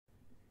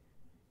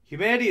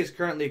Humanity is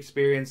currently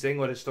experiencing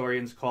what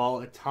historians call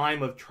a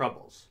time of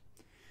troubles.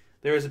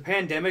 There is a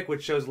pandemic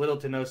which shows little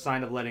to no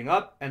sign of letting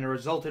up, and a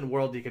resultant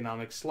world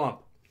economic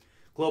slump.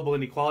 Global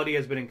inequality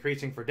has been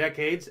increasing for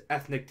decades.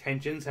 Ethnic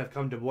tensions have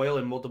come to boil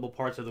in multiple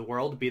parts of the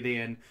world, be they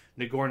in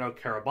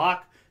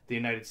Nagorno-Karabakh, the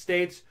United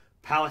States,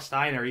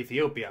 Palestine, or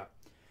Ethiopia.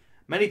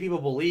 Many people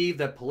believe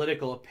that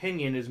political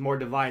opinion is more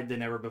divided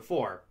than ever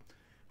before.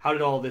 How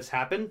did all this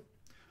happen?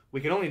 We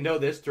can only know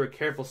this through a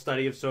careful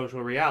study of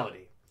social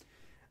reality.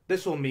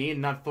 This will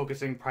mean not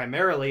focusing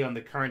primarily on the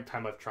current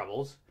time of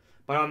troubles,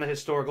 but on the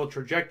historical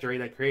trajectory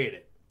that created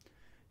it.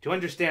 To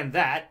understand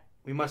that,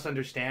 we must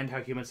understand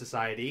how human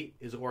society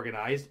is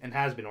organized and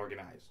has been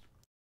organized.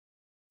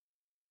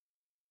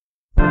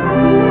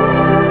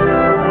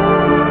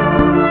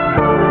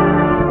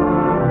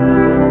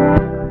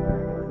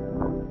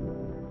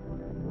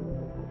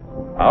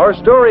 Our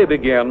story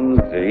begins.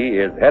 He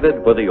is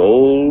headed for the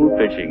old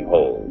fishing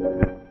hole.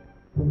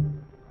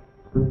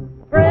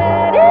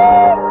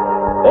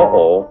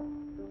 Uh-oh.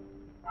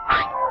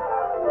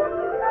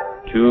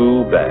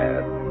 Too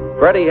bad.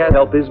 Freddie had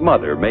helped his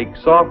mother make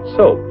soft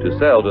soap to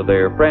sell to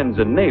their friends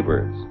and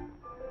neighbors.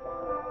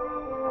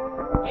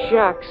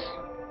 Shucks,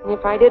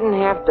 if I didn't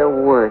have to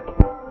work.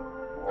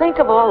 Think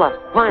of all the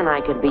fun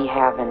I could be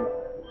having.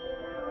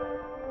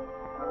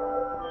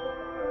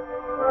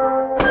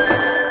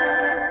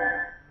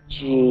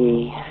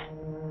 Gee.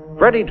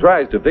 Freddie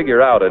tries to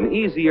figure out an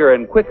easier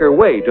and quicker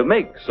way to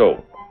make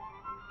soap.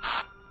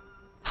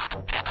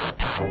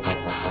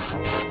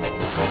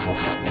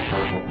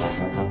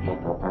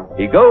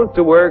 He goes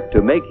to work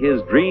to make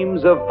his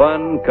dreams of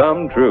fun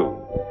come true.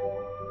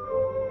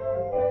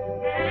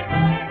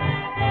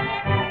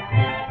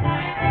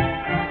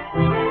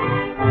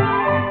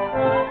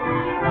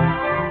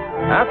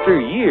 After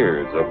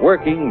years of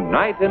working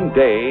night and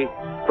day,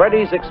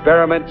 Freddie's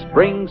experiments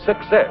bring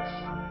success.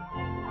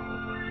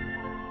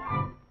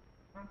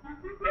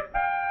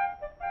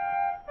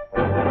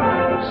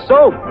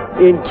 Soap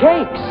in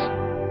cakes.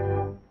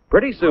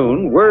 Pretty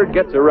soon, word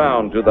gets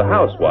around to the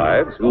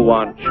housewives who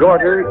want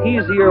shorter,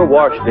 easier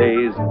wash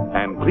days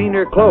and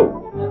cleaner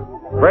clothes.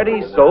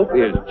 Freddie's soap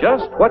is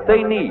just what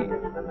they need.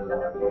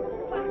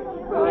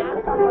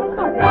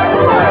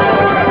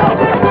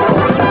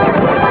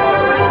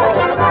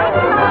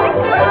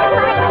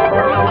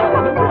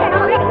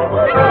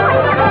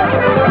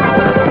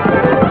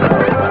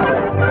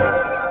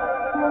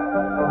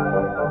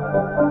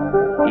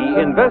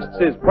 He invests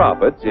his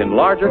profits in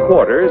larger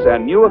quarters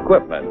and new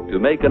equipment to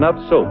make enough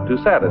soap to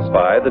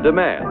satisfy the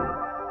demand.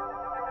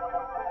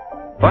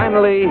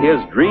 Finally, his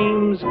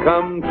dreams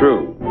come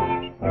true.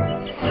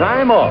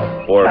 Time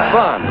off for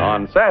fun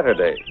on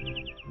Saturday.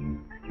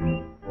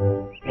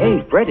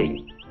 Hey,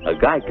 Freddie, a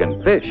guy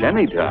can fish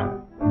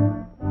anytime.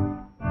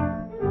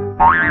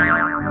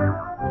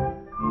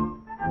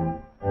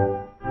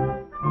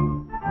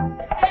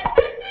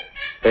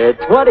 At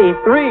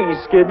 23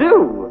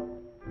 skidoo.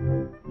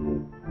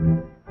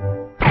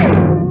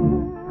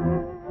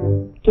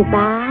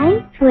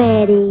 Goodbye,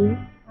 Freddie.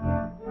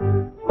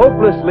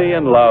 Hopelessly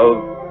in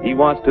love, he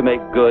wants to make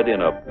good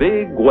in a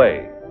big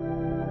way.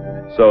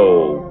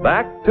 So,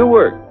 back to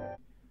work.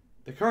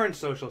 The current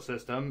social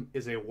system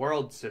is a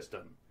world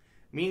system,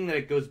 meaning that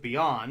it goes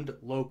beyond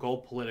local,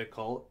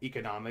 political,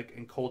 economic,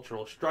 and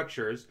cultural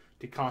structures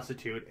to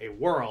constitute a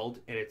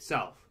world in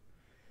itself.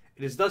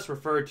 It is thus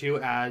referred to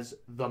as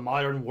the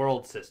modern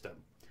world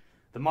system.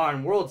 The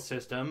modern world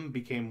system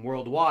became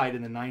worldwide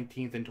in the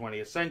 19th and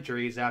 20th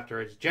centuries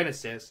after its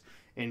genesis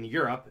in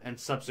Europe and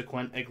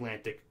subsequent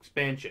Atlantic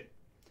expansion.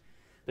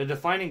 The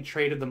defining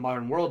trait of the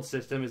modern world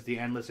system is the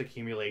endless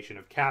accumulation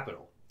of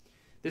capital.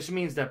 This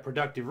means that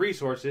productive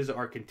resources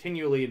are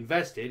continually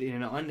invested in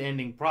an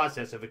unending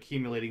process of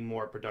accumulating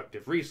more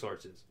productive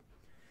resources.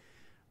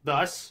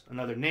 Thus,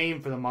 another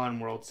name for the modern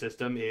world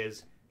system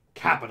is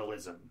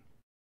capitalism.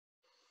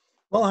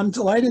 Well, I'm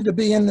delighted to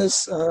be in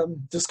this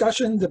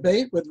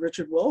debate with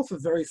Richard Wolff, a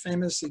very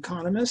famous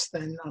economist,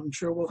 and I'm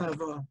sure we'll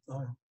have a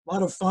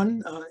lot of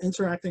fun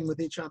interacting with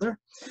each other.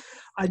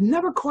 I'd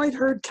never quite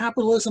heard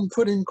capitalism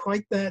put in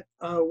quite that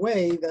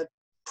way, that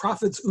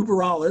profits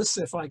uber alles.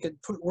 If I could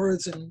put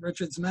words in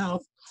Richard's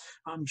mouth,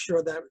 I'm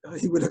sure that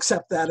he would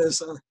accept that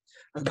as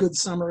a good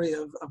summary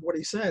of what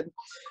he said.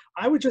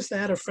 I would just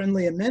add a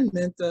friendly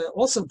amendment.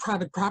 Also,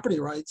 private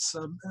property rights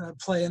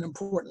play an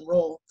important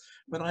role,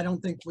 but I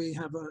don't think we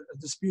have a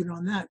dispute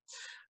on that.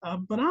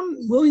 But I'm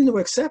willing to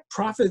accept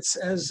profits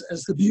as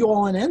the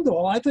be-all and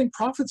end-all. I think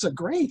profits are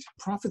great.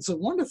 Profits are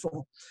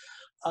wonderful.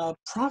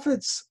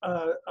 Profits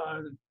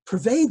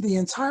pervade the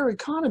entire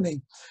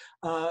economy.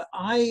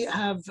 I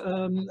have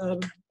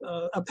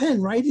a pen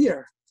right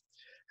here.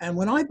 And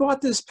when I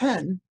bought this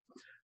pen,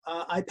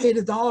 I paid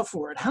 $1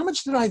 for it. How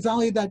much did I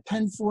value that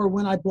pen for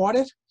when I bought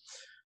it?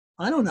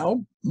 I don't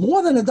know,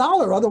 more than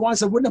 $1.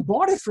 Otherwise, I wouldn't have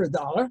bought it for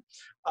 $1.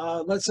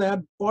 Let's say I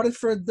bought it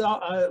for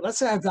let's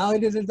say I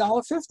valued it at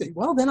 $1.50.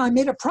 Well, then I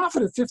made a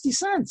profit of 50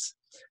 cents.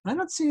 I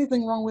don't see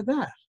anything wrong with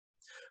that.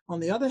 On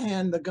the other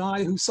hand, the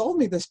guy who sold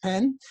me this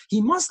pen, he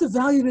must have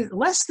valued it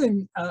less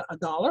than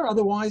 $1.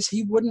 Otherwise,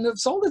 he wouldn't have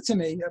sold it to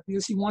me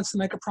because he wants to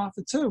make a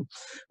profit too.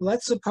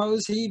 Let's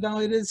suppose he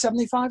valued it at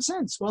 75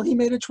 cents. Well, he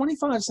made a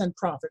 25-cent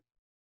profit.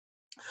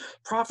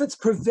 Profits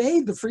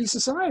pervade the free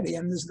society,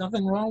 and there's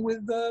nothing wrong with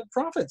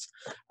profits.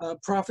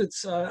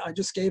 I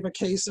just gave a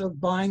case of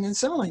buying and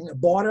selling.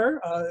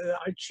 Barter,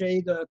 I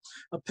trade a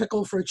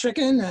pickle for a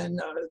chicken,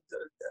 and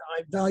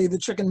I value the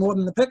chicken more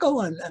than the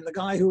pickle, and the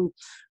guy who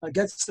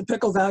gets the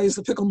pickle values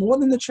the pickle more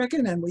than the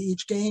chicken, and we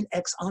each gain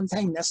ex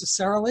ante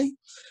necessarily,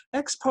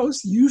 ex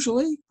post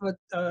usually, but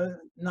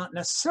not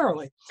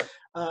necessarily.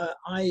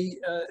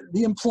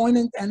 The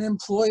employment and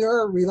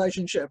employer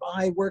relationship.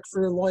 I work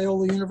for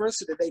Loyola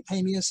University. They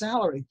pay me a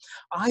salary.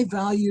 I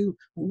value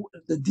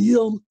the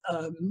deal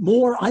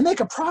more. I make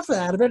a profit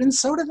out of it, and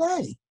so do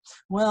they.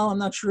 Well, I'm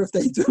not sure if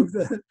they do.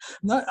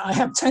 I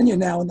have tenure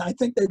now, and I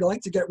think they'd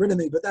like to get rid of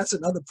me, but that's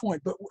another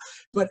point.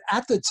 But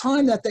at the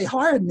time that they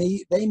hired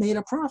me, they made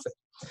a profit.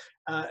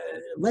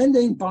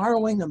 Lending,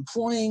 borrowing,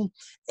 employing,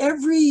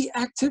 every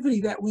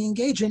activity that we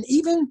engage in,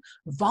 even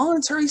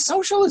voluntary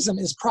socialism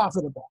is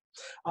profitable.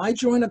 I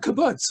join a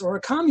kibbutz or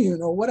a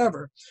commune or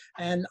whatever,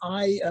 and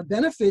I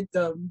benefit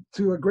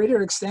to a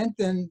greater extent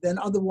than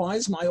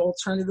otherwise my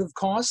alternative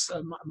costs,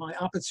 my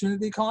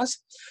opportunity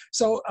costs.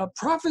 So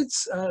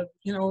profits,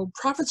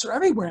 profits are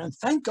everywhere, and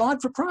thank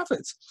God for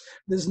profits.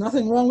 There's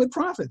nothing wrong with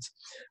profits.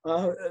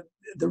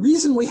 The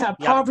reason we have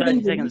poverty.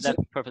 30 seconds left,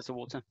 Professor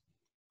Walter.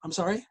 I'm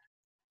sorry?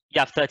 You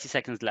have 30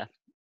 seconds left.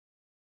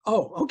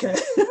 Oh, okay.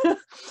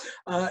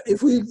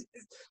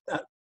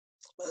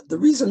 The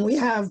reason we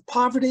have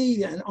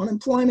poverty and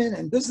unemployment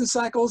and business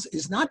cycles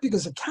is not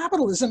because of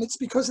capitalism, it's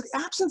because of the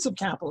absence of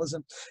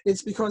capitalism.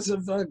 It's because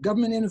of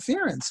government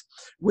interference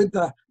with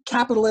the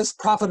capitalist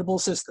profitable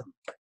system.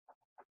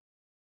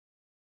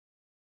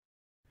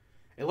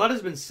 A lot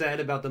has been said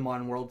about the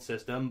modern world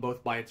system,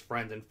 both by its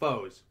friends and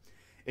foes.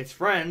 Its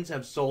friends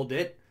have sold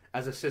it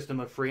as a system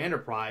of free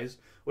enterprise,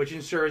 which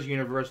ensures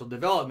universal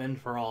development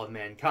for all of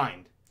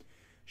mankind.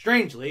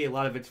 Strangely, a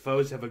lot of its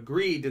foes have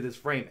agreed to this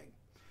framing.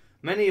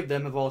 Many of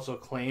them have also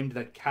claimed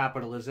that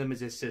capitalism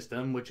is a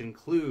system which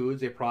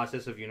includes a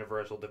process of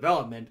universal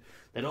development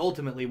that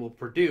ultimately will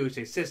produce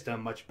a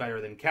system much better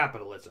than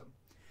capitalism.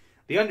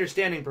 The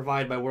understanding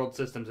provided by world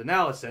systems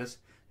analysis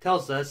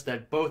tells us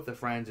that both the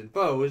friends and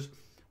foes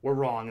were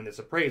wrong in this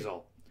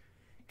appraisal.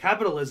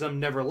 Capitalism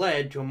never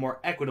led to a more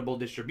equitable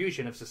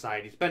distribution of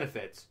society's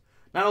benefits.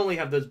 Not only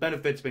have those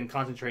benefits been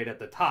concentrated at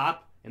the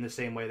top, in the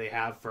same way they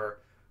have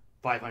for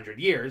 500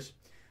 years,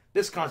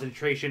 this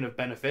concentration of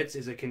benefits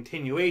is a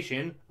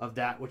continuation of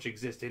that which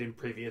existed in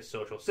previous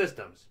social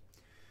systems.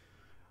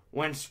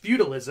 When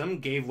feudalism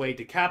gave way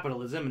to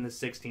capitalism in the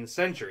 16th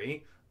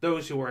century,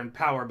 those who were in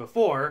power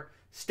before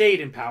stayed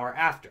in power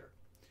after.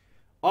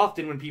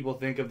 Often when people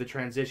think of the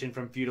transition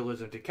from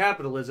feudalism to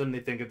capitalism, they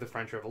think of the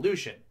French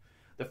Revolution.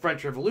 The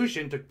French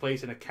Revolution took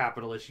place in a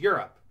capitalist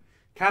Europe.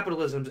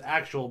 Capitalism's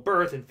actual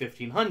birth in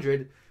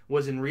 1500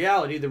 was in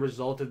reality the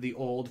result of the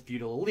old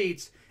feudal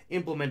elites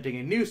implementing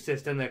a new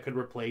system that could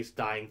replace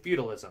dying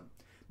feudalism,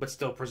 but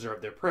still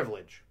preserve their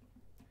privilege.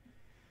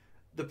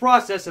 The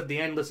process of the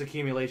endless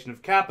accumulation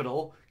of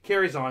capital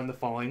carries on in the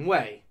following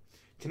way.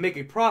 To make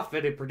a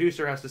profit, a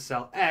producer has to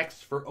sell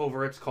X for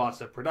over its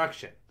cost of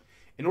production.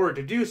 In order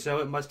to do so,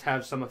 it must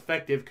have some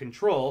effective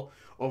control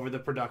over the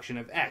production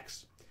of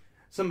X.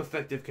 Some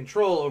effective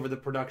control over the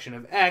production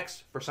of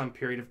X for some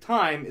period of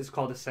time is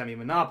called a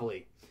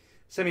semi-monopoly.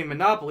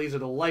 Semi-monopolies are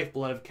the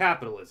lifeblood of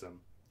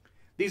capitalism.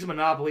 These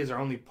monopolies are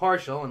only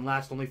partial and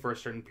last only for a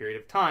certain period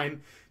of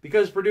time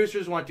because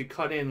producers want to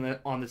cut in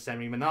on the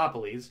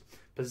semi-monopolies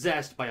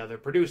possessed by other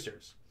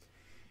producers.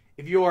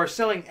 If you are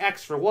selling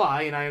X for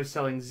Y and I am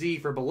selling Z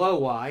for below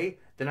Y,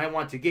 then I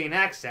want to gain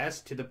access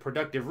to the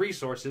productive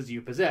resources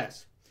you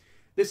possess.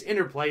 This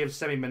interplay of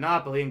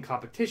semi-monopoly and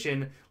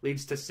competition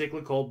leads to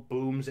cyclical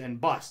booms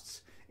and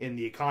busts in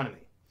the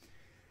economy.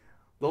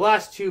 The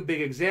last two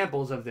big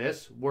examples of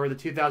this were the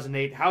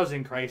 2008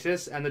 housing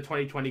crisis and the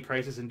 2020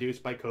 crisis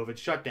induced by COVID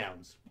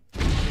shutdowns.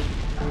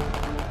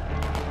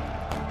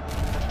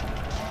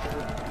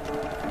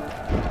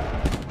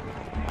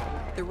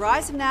 The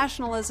rise of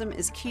nationalism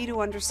is key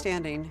to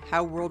understanding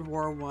how World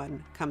War I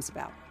comes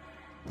about.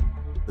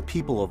 The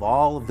people of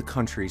all of the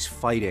countries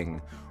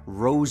fighting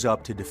rose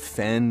up to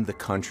defend the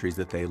countries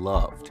that they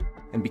loved.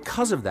 And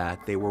because of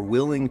that, they were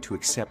willing to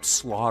accept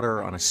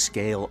slaughter on a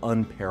scale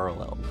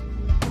unparalleled.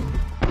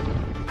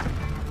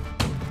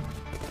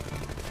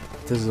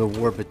 This is a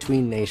war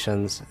between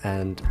nations,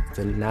 and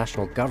the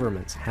national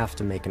governments have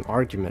to make an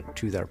argument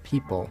to their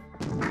people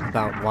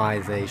about why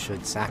they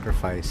should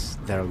sacrifice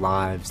their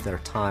lives, their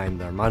time,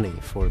 their money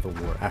for the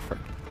war effort.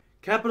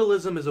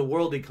 Capitalism is a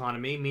world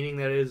economy, meaning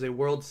that it is a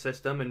world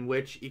system in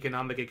which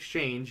economic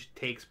exchange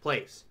takes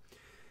place.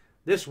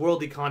 This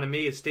world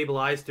economy is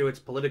stabilized through its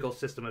political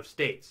system of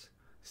states.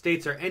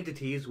 States are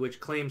entities which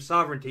claim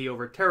sovereignty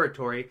over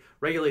territory,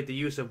 regulate the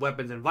use of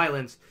weapons and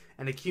violence,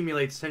 and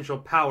accumulate central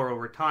power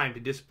over time to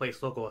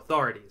displace local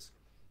authorities.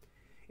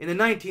 In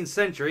the 19th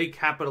century,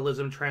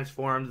 capitalism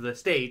transformed the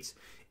states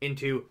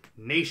into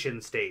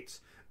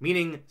nation-states,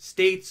 meaning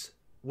states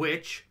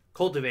which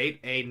cultivate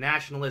a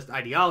nationalist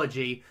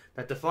ideology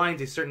that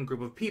defines a certain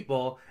group of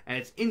people and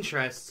its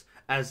interests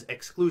as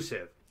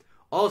exclusive.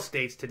 All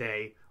states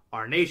today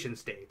are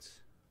nation-states.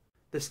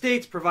 The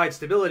states provide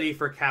stability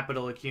for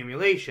capital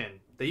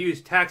accumulation. They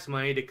use tax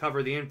money to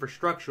cover the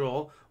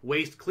infrastructural,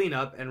 waste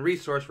cleanup, and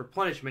resource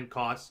replenishment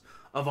costs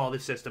of all the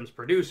system's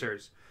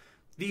producers.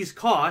 These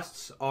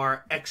costs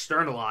are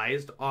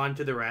externalized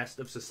onto the rest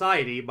of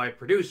society by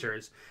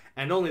producers,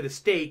 and only the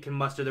state can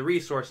muster the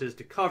resources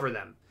to cover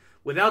them.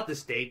 Without the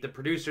state, the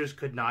producers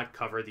could not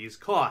cover these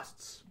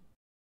costs.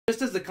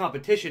 Just as the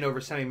competition over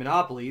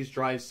semi-monopolies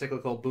drives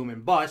cyclical boom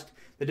and bust,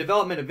 the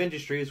development of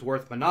industries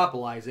worth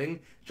monopolizing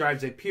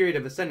drives a period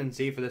of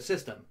ascendancy for the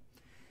system.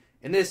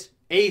 In this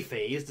A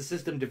phase, the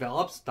system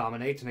develops,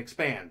 dominates, and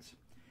expands.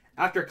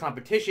 After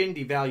competition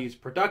devalues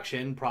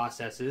production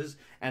processes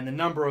and the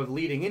number of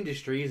leading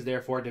industries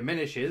therefore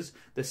diminishes,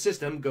 the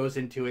system goes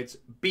into its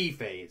B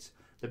phase.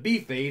 The B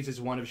phase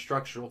is one of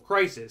structural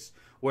crisis,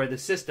 where the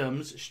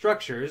system's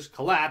structures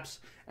collapse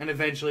and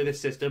eventually the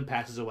system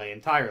passes away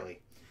entirely.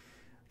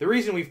 The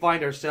reason we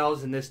find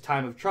ourselves in this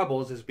time of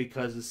troubles is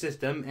because the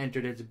system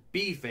entered its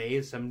B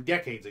phase some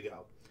decades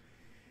ago.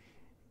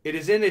 It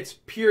is in its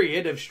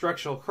period of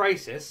structural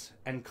crisis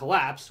and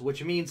collapse,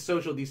 which means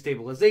social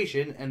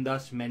destabilization and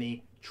thus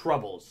many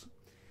troubles.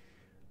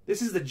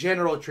 This is the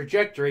general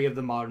trajectory of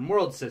the modern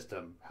world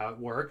system, how it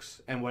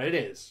works, and what it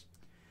is.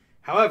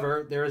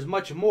 However, there is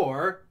much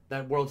more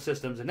that world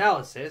systems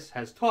analysis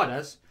has taught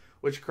us,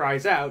 which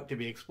cries out to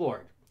be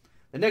explored.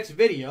 The next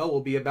video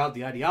will be about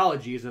the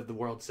ideologies of the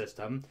world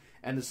system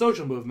and the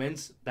social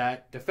movements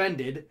that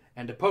defended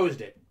and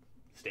opposed it.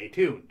 Stay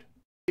tuned.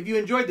 If you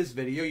enjoyed this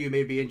video, you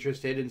may be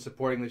interested in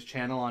supporting this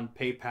channel on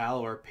PayPal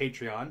or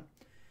Patreon,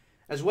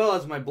 as well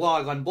as my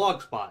blog on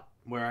Blogspot,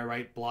 where I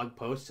write blog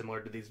posts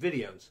similar to these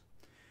videos.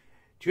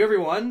 To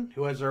everyone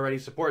who has already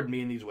supported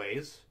me in these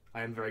ways,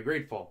 I am very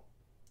grateful.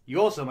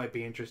 You also might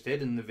be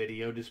interested in the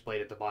video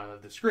displayed at the bottom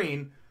of the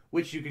screen,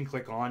 which you can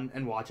click on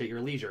and watch at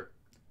your leisure.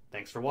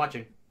 Thanks for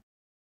watching.